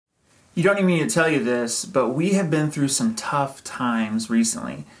You don't need me to tell you this, but we have been through some tough times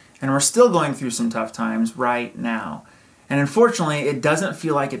recently, and we're still going through some tough times right now. And unfortunately, it doesn't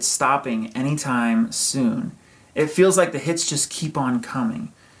feel like it's stopping anytime soon. It feels like the hits just keep on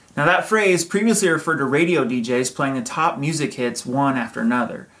coming. Now, that phrase previously referred to radio DJs playing the top music hits one after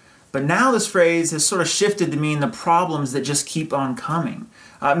another. But now this phrase has sort of shifted to mean the problems that just keep on coming.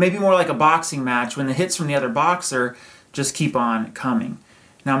 Maybe more like a boxing match when the hits from the other boxer just keep on coming.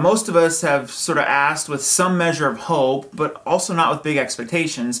 Now, most of us have sort of asked with some measure of hope, but also not with big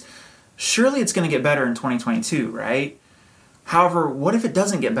expectations, surely it's going to get better in 2022, right? However, what if it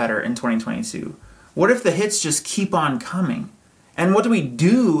doesn't get better in 2022? What if the hits just keep on coming? And what do we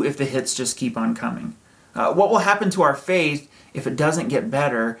do if the hits just keep on coming? What will happen to our faith if it doesn't get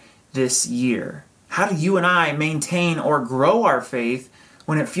better this year? How do you and I maintain or grow our faith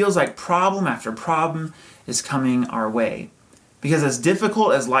when it feels like problem after problem is coming our way? Because as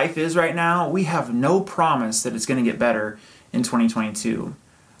difficult as life is right now, we have no promise that it's going to get better in 2022.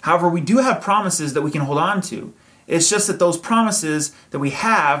 However, we do have promises that we can hold on to. It's just that those promises that we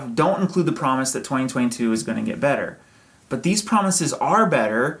have don't include the promise that 2022 is going to get better. But these promises are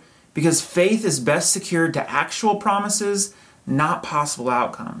better because faith is best secured to actual promises, not possible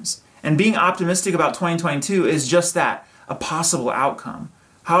outcomes. And being optimistic about 2022 is just that, a possible outcome.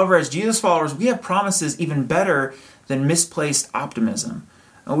 However, as Jesus followers, we have promises even better than misplaced optimism.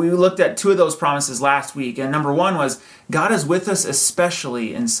 We looked at two of those promises last week, and number one was, God is with us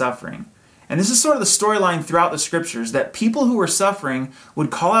especially in suffering. And this is sort of the storyline throughout the scriptures, that people who were suffering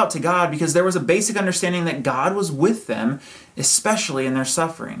would call out to God because there was a basic understanding that God was with them, especially in their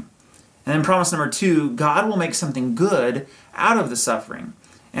suffering. And then promise number two, God will make something good out of the suffering.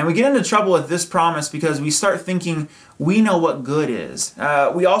 And we get into trouble with this promise because we start thinking we know what good is.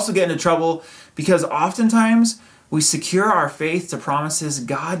 We also get into trouble because oftentimes we secure our faith to promises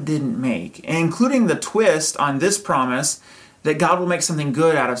God didn't make, including the twist on this promise that God will make something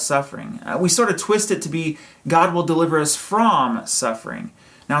good out of suffering. We sort of twist it to be God will deliver us from suffering.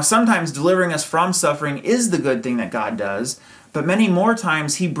 Now, sometimes delivering us from suffering is the good thing that God does, but many more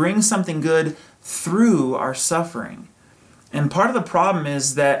times He brings something good through our suffering. And part of the problem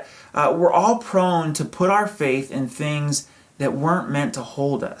is that we're all prone to put our faith in things that weren't meant to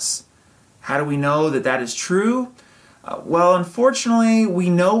hold us. How do we know that that is true? Well, unfortunately, we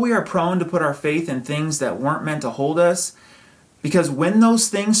know we are prone to put our faith in things that weren't meant to hold us because when those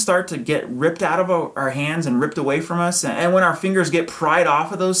things start to get ripped out of our hands and ripped away from us, and when our fingers get pried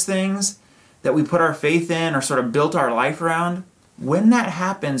off of those things that we put our faith in or sort of built our life around, when that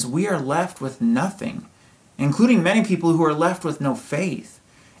happens, we are left with nothing, including many people who are left with no faith.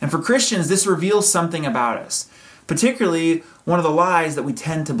 And for Christians, this reveals something about us, particularly one of the lies that we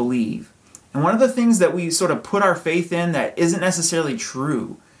tend to believe. And one of the things that we sort of put our faith in that isn't necessarily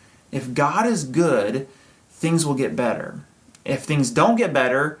true. If God is good, things will get better. If things don't get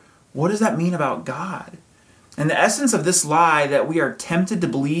better, what does that mean about God? And the essence of this lie that we are tempted to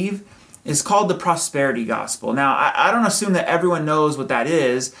believe is called the prosperity gospel. Now, I don't assume that everyone knows what that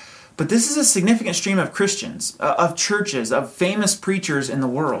is, but this is a significant stream of Christians, of churches, of famous preachers in the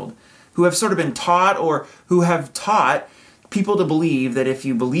world who have sort of been taught or who have taught people to believe that if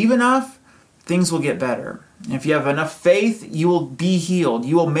you believe enough, things will get better. If you have enough faith, you will be healed.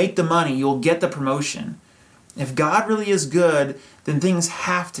 You will make the money. You will get the promotion. If God really is good, then things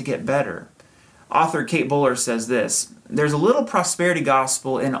have to get better. Author Kate Bowler says this: there's a little prosperity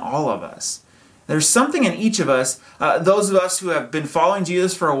gospel in all of us. There's something in each of us, those of us who have been following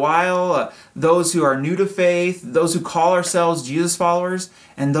Jesus for a while, those who are new to faith, those who call ourselves Jesus followers,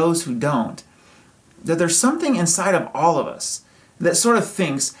 and those who don't. That there's something inside of all of us that sort of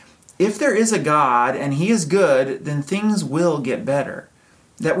thinks, if there is a God and He is good, then things will get better.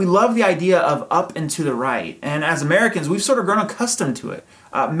 That we love the idea of up and to the right. And as Americans, we've sort of grown accustomed to it.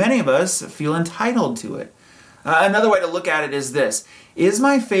 Many of us feel entitled to it. Another way to look at it is this: is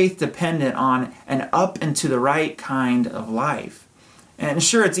my faith dependent on an up and to the right kind of life? And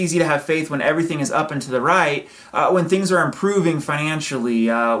sure, it's easy to have faith when everything is up and to the right, when things are improving financially,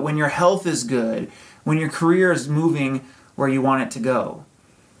 when your health is good, when your career is moving where you want it to go,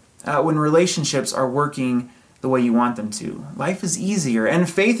 when relationships are working the way you want them to. Life is easier, and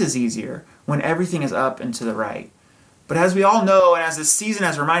faith is easier when everything is up and to the right. But as we all know, and as this season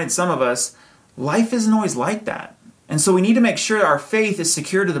has reminded some of us, life isn't always like that. And so we need to make sure our faith is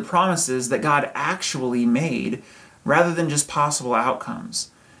secured to the promises that God actually made, rather than just possible outcomes.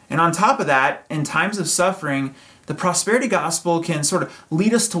 And on top of that, in times of suffering, the prosperity gospel can sort of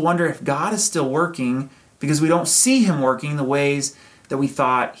lead us to wonder if God is still working because we don't see Him working the ways that we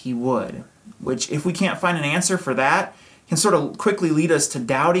thought He would. Which, if we can't find an answer for that, can sort of quickly lead us to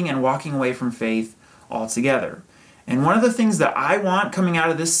doubting and walking away from faith altogether. And one of the things that I want coming out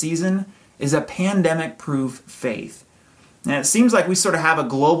of this season is a pandemic-proof faith. And it seems like we sort of have a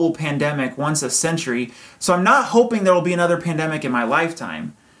global pandemic once a century, so I'm not hoping there will be another pandemic in my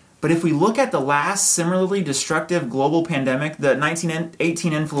lifetime. But if we look at the last similarly destructive global pandemic, the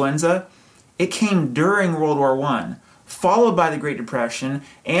 1918 influenza, it came during World War I, followed by the Great Depression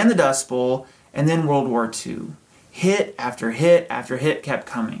and the Dust Bowl, and then World War II. Hit after hit after hit kept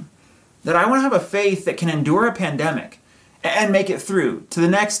coming. That I want to have a faith that can endure a pandemic and make it through to the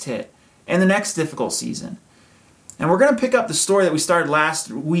next hit and the next difficult season. And we're going to pick up the story that we started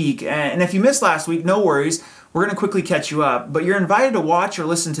last week. And if you missed last week, no worries. We're going to quickly catch you up. But you're invited to watch or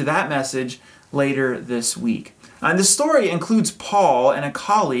listen to that message later this week. And the story includes Paul and a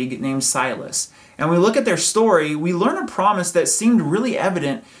colleague named Silas. And when we look at their story, we learn a promise that seemed really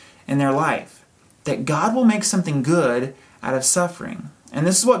evident in their life. That God will make something good out of suffering. And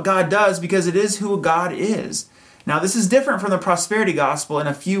this is what God does because it is who God is. Now, this is different from the prosperity gospel in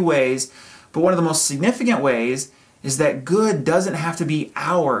a few ways, but one of the most significant ways is that good doesn't have to be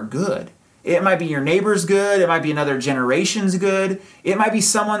our good. It might be your neighbor's good, it might be another generation's good, it might be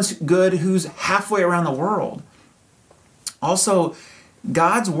someone's good who's halfway around the world. Also,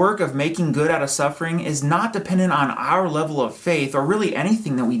 God's work of making good out of suffering is not dependent on our level of faith or really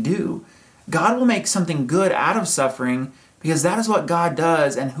anything that we do. God will make something good out of suffering because that is what God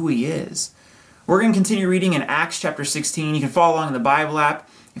does and who He is. We're going to continue reading in Acts chapter 16. You can follow along in the Bible app.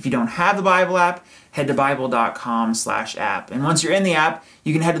 If you don't have the Bible app, head to bible.com/app. And once you're in the app,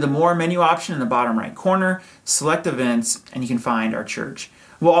 you can head to the More menu option in the bottom right corner, select events, and you can find our church.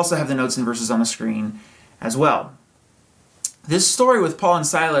 We'll also have the notes and verses on the screen as well. This story with Paul and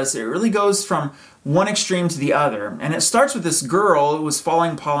Silas, it really goes from one extreme to the other. And it starts with this girl who was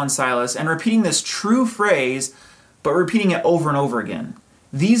following Paul and Silas and repeating this true phrase, but repeating it over and over again.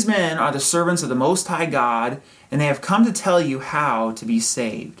 These men are the servants of the Most High God, and they have come to tell you how to be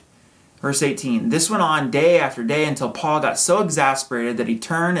saved. Verse 18, this went on day after day until Paul got so exasperated that he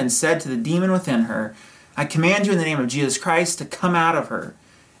turned and said to the demon within her, I command you in the name of Jesus Christ to come out of her.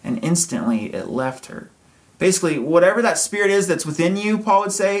 And instantly it left her. Basically, whatever that spirit is that's within you, Paul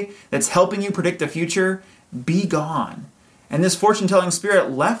would say, that's helping you predict the future, be gone. And this fortune-telling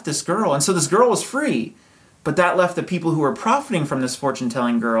spirit left this girl, and so this girl was free. But that left the people who were profiting from this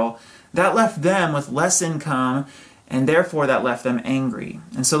fortune-telling girl, that left them with less income, and therefore that left them angry.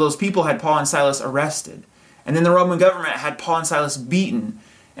 And so those people had Paul and Silas arrested. And then the Roman government had Paul and Silas beaten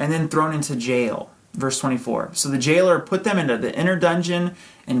and then thrown into jail. Verse 24. So the jailer put them into the inner dungeon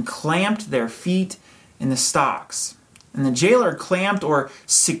and clamped their feet in the stocks. And the jailer clamped or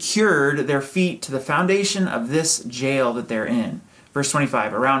secured their feet to the foundation of this jail that they're in. Verse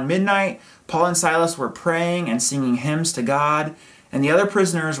 25. Around midnight, Paul and Silas were praying and singing hymns to God, and the other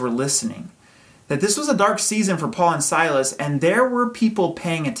prisoners were listening. That this was a dark season for Paul and Silas, and there were people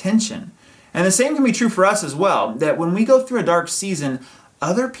paying attention. And the same can be true for us as well, that when we go through a dark season,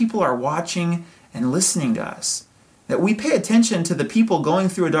 other people are watching and listening to us. That we pay attention to the people going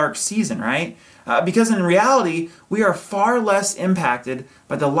through a dark season, right? Because in reality, we are far less impacted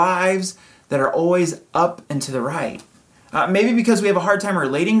by the lives that are always up and to the right. Maybe because we have a hard time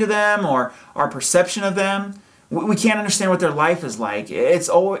relating to them or our perception of them. We can't understand what their life is like. It's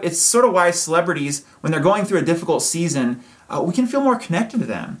sort of why celebrities, when they're going through a difficult season, we can feel more connected to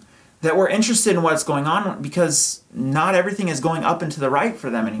them. That we're interested in what's going on because not everything is going up and to the right for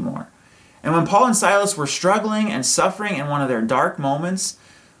them anymore. And when Paul and Silas were struggling and suffering in one of their dark moments,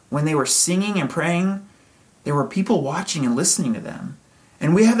 when they were singing and praying, there were people watching and listening to them.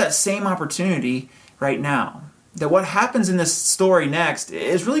 And we have that same opportunity right now. That what happens in this story next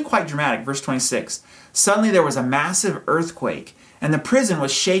is really quite dramatic. Verse 26. Suddenly there was a massive earthquake, and the prison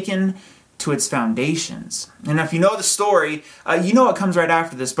was shaken to its foundations. And if you know the story, you know what comes right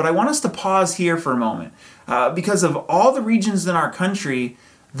after this, but I want us to pause here for a moment. Because of all the regions in our country,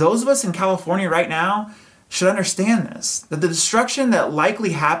 those of us in California right now should understand this. That the destruction that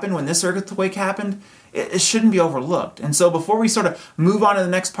likely happened when this earthquake happened, it shouldn't be overlooked. And so before we sort of move on to the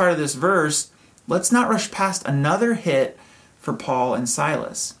next part of this verse, let's not rush past another hit for Paul and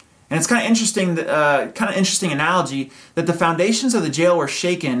Silas. And it's kind of interesting analogy that the foundations of the jail were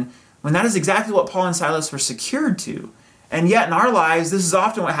shaken when that is exactly what Paul and Silas were secured to. And yet in our lives, this is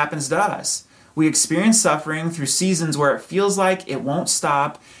often what happens to us. We experience suffering through seasons where it feels like it won't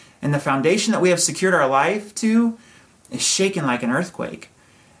stop, and the foundation that we have secured our life to is shaken like an earthquake.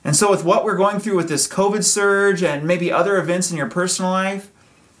 And so with what we're going through with this COVID surge and maybe other events in your personal life,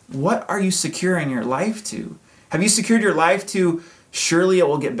 what are you securing your life to? Have you secured your life to, surely it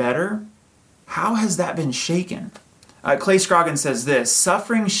will get better? How has that been shaken? Clay Scroggins says this: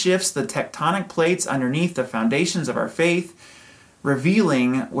 suffering shifts the tectonic plates underneath the foundations of our faith,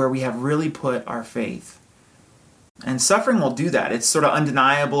 revealing where we have really put our faith. And suffering will do that. It's sort of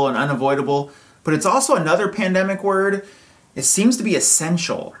undeniable and unavoidable, but it's also another pandemic word. It seems to be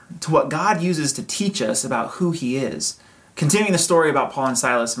essential to what God uses to teach us about who he is. Continuing the story about Paul and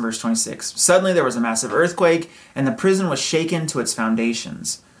Silas in verse 26. Suddenly there was a massive earthquake, and the prison was shaken to its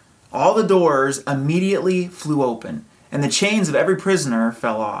foundations. All the doors immediately flew open, and the chains of every prisoner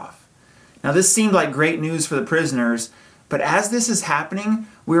fell off. Now this seemed like great news for the prisoners, but as this is happening,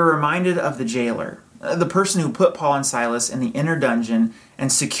 we are reminded of the jailer, the person who put Paul and Silas in the inner dungeon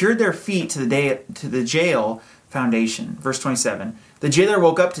and secured their feet to the jail foundation. Verse 27, the jailer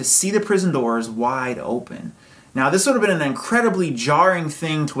woke up to see the prison doors wide open. Now, this would have been an incredibly jarring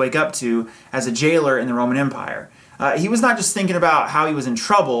thing to wake up to as a jailer in the Roman Empire. He was not just thinking about how he was in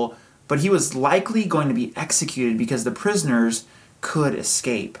trouble, but he was likely going to be executed because the prisoners could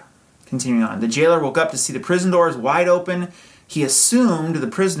escape. Continuing on, the jailer woke up to see the prison doors wide open. He assumed the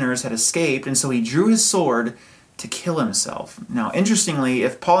prisoners had escaped, and so he drew his sword to kill himself. Now, interestingly,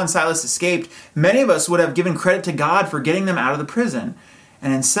 if Paul and Silas escaped, many of us would have given credit to God for getting them out of the prison.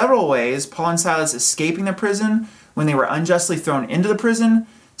 And in several ways, Paul and Silas escaping the prison when they were unjustly thrown into the prison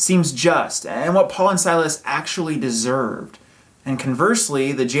seems just and what Paul and Silas actually deserved. And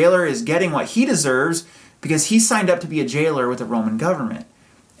conversely, the jailer is getting what he deserves because he signed up to be a jailer with the Roman government.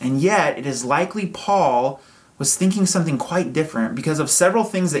 And yet, it is likely Paul was thinking something quite different because of several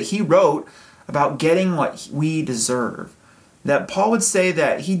things that he wrote about getting what we deserve. That Paul would say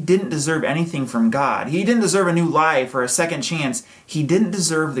that he didn't deserve anything from God. He didn't deserve a new life or a second chance. He didn't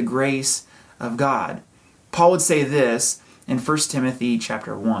deserve the grace of God. Paul would say this in 1 Timothy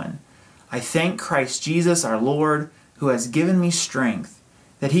chapter 1. I thank Christ Jesus our Lord, who has given me strength,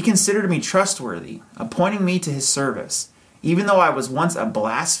 that he considered me trustworthy, appointing me to his service. Even though I was once a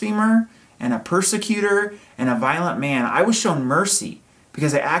blasphemer and a persecutor and a violent man, I was shown mercy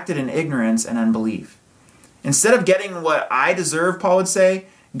because I acted in ignorance and unbelief. Instead of getting what I deserve, Paul would say,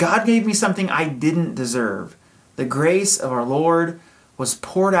 God gave me something I didn't deserve. The grace of our Lord was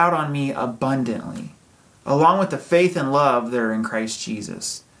poured out on me abundantly, along with the faith and love that are in Christ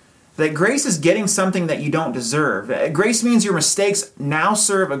Jesus. That grace is getting something that you don't deserve. Grace means your mistakes now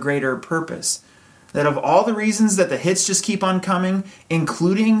serve a greater purpose. That of all the reasons that the hits just keep on coming,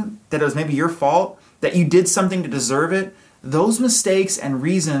 including that it was maybe your fault, that you did something to deserve it, those mistakes and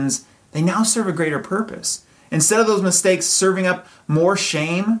reasons, they now serve a greater purpose. Instead of those mistakes serving up more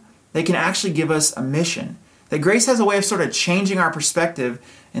shame, they can actually give us a mission. That grace has a way of sort of changing our perspective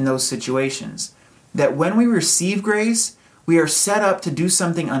in those situations. That when we receive grace, we are set up to do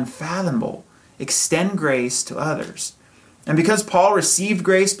something unfathomable, extend grace to others. And because Paul received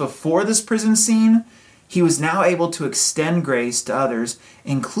grace before this prison scene, he was now able to extend grace to others,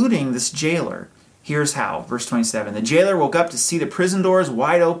 including this jailer. Here's how, verse 27. The jailer woke up to see the prison doors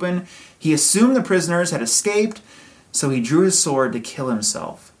wide open. He assumed the prisoners had escaped, so he drew his sword to kill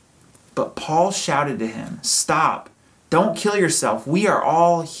himself. But Paul shouted to him, "Stop! Don't kill yourself. We are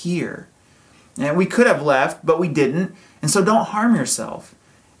all here." And we could have left, but we didn't, and so don't harm yourself.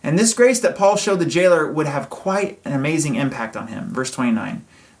 And this grace that Paul showed the jailer would have quite an amazing impact on him. Verse 29.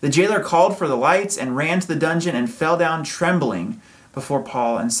 The jailer called for the lights and ran to the dungeon and fell down trembling before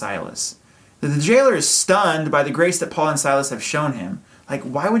Paul and Silas. The jailer is stunned by the grace that Paul and Silas have shown him. Like,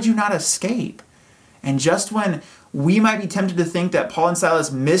 why would you not escape? And just when we might be tempted to think that Paul and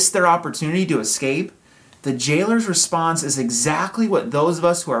Silas missed their opportunity to escape, the jailer's response is exactly what those of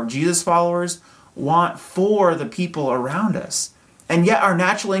us who are Jesus followers want for the people around us. And yet our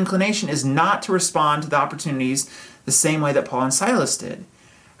natural inclination is not to respond to the opportunities the same way that Paul and Silas did.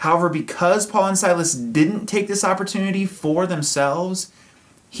 However, because Paul and Silas didn't take this opportunity for themselves,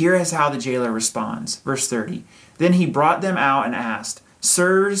 here is how the jailer responds. Verse 30. Then he brought them out and asked,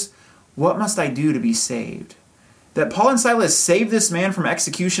 "Sirs, what must I do to be saved?" That Paul and Silas saved this man from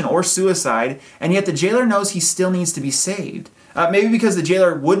execution or suicide, and yet the jailer knows he still needs to be saved. Maybe because the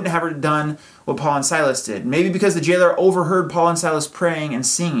jailer wouldn't have done what Paul and Silas did. Maybe because the jailer overheard Paul and Silas praying and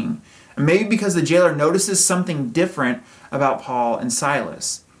singing. And maybe because the jailer notices something different about Paul and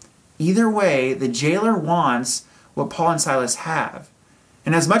Silas. Either way, the jailer wants what Paul and Silas have.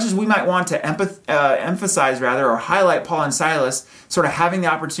 And as much as we might want to emphasize or highlight Paul and Silas sort of having the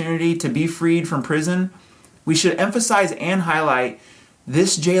opportunity to be freed from prison, we should emphasize and highlight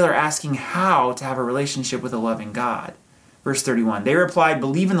this jailer asking how to have a relationship with a loving God. Verse 31, they replied,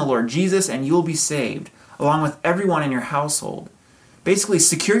 "Believe in the Lord Jesus and you will be saved, along with everyone in your household." Basically,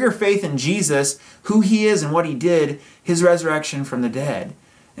 secure your faith in Jesus, who he is and what he did, his resurrection from the dead.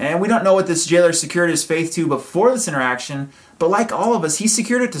 And we don't know what this jailer secured his faith to before this interaction, but like all of us, he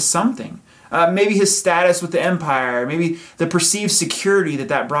secured it to something. Maybe his status with the empire, maybe the perceived security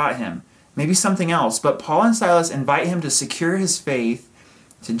that brought him, maybe something else. But Paul and Silas invite him to secure his faith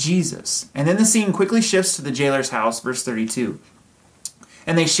to Jesus. And then the scene quickly shifts to the jailer's house, verse 32.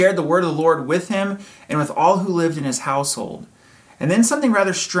 And they shared the word of the Lord with him and with all who lived in his household. And then something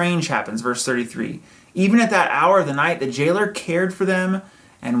rather strange happens, verse 33. Even at that hour of the night, the jailer cared for them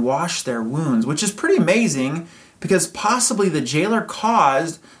and washed their wounds, which is pretty amazing because possibly the jailer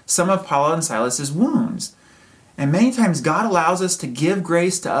caused some of Paul and Silas's wounds. And many times God allows us to give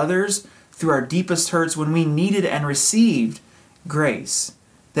grace to others through our deepest hurts when we needed and received grace.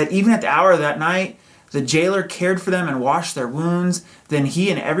 That even at the hour of that night, the jailer cared for them and washed their wounds. Then he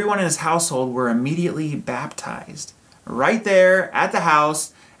and everyone in his household were immediately baptized. Right there at the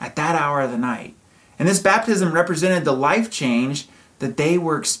house at that hour of the night. And this baptism represented the life change that they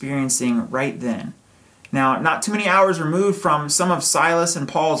were experiencing right then. Now, not too many hours removed from some of Silas and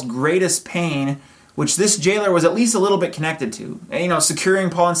Paul's greatest pain, which this jailer was at least a little bit connected to, securing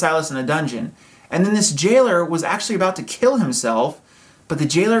Paul and Silas in a dungeon. And then this jailer was actually about to kill himself, but the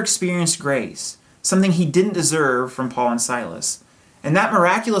jailer experienced grace, something he didn't deserve from Paul and Silas. And that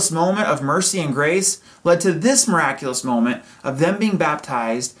miraculous moment of mercy and grace led to this miraculous moment of them being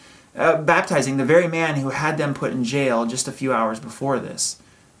baptizing the very man who had them put in jail just a few hours before this.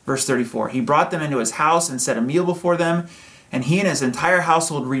 Verse 34, he brought them into his house and set a meal before them, and he and his entire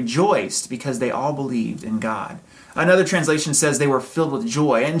household rejoiced because they all believed in God. Another translation says they were filled with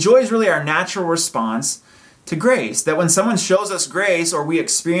joy. And joy is really our natural response to grace. That when someone shows us grace or we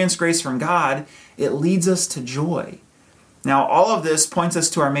experience grace from God, it leads us to joy. Now, all of this points us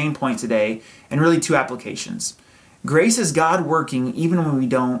to our main point today, and really two applications. Grace is God working even when we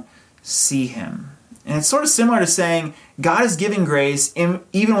don't see him. And it's sort of similar to saying God is giving grace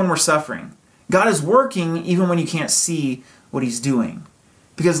even when we're suffering. God is working even when you can't see what he's doing.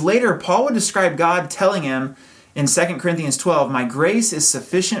 Because later, Paul would describe God telling him in 2 Corinthians 12, my grace is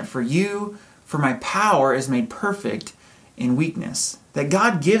sufficient for you, for my power is made perfect in weakness. That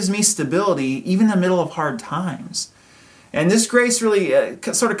God gives me stability even in the middle of hard times. And this grace really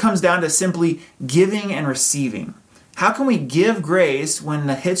sort of comes down to simply giving and receiving. How can we give grace when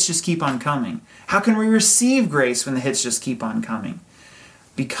the hits just keep on coming? How can we receive grace when the hits just keep on coming?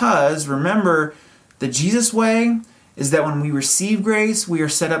 Because, remember, the Jesus way is that when we receive grace, we are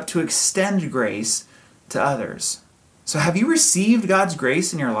set up to extend grace to others. So have you received God's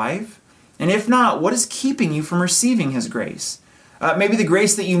grace in your life? And if not, what is keeping you from receiving his grace? Maybe the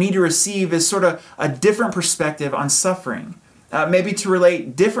grace that you need to receive is sort of a different perspective on suffering. Maybe to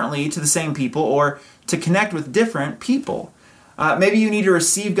relate differently to the same people or to connect with different people. Maybe you need to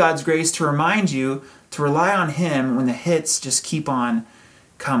receive God's grace to remind you to rely on him when the hits just keep on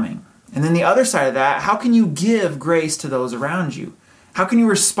coming. And then the other side of that, how can you give grace to those around you? How can you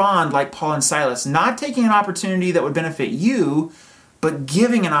respond like Paul and Silas, not taking an opportunity that would benefit you, but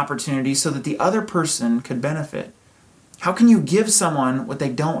giving an opportunity so that the other person could benefit? How can you give someone what they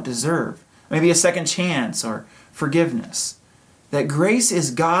don't deserve? Maybe a second chance or forgiveness. That grace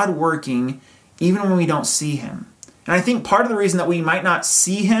is God working even when we don't see him. And I think part of the reason that we might not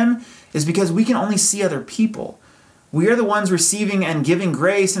see him is because we can only see other people. We are the ones receiving and giving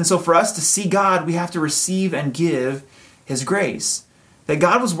grace, and so for us to see God, we have to receive and give his grace. That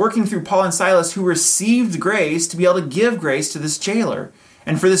God was working through Paul and Silas, who received grace to be able to give grace to this jailer,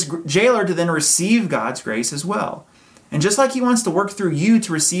 and for this jailer to then receive God's grace as well. And just like he wants to work through you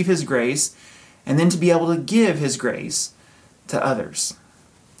to receive his grace, and then to be able to give his grace to others.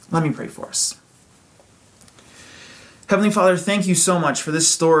 Let me pray for us. Heavenly Father, thank you so much for this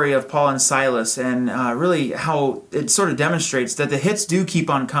story of Paul and Silas and really how it sort of demonstrates that the hits do keep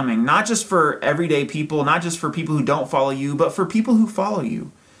on coming, not just for everyday people, not just for people who don't follow you, but for people who follow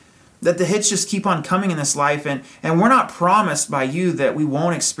you. That the hits just keep on coming in this life, and we're not promised by you that we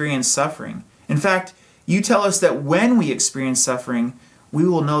won't experience suffering. In fact, you tell us that when we experience suffering, we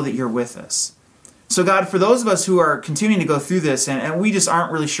will know that you're with us. So God, for those of us who are continuing to go through this and we just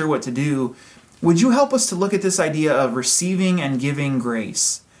aren't really sure what to do, would you help us to look at this idea of receiving and giving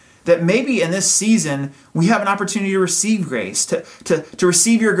grace? That maybe in this season, we have an opportunity to receive grace, to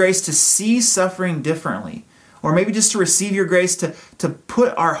receive your grace to see suffering differently. Or maybe just to receive your grace to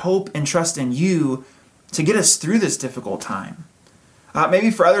put our hope and trust in you to get us through this difficult time. Maybe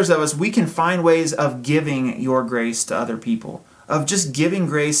for others of us, we can find ways of giving your grace to other people. Of just giving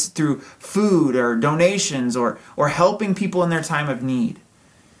grace through food or donations or helping people in their time of need.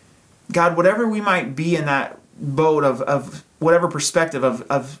 God, whatever we might be in that boat of whatever perspective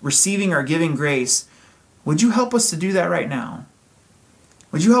of receiving or giving grace, would you help us to do that right now?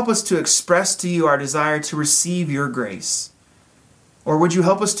 Would you help us to express to you our desire to receive your grace? Or would you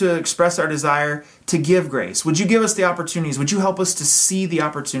help us to express our desire to give grace? Would you give us the opportunities? Would you help us to see the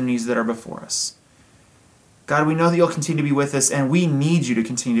opportunities that are before us? God, we know that you'll continue to be with us, and we need you to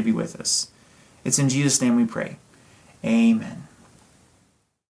continue to be with us. It's in Jesus' name we pray. Amen.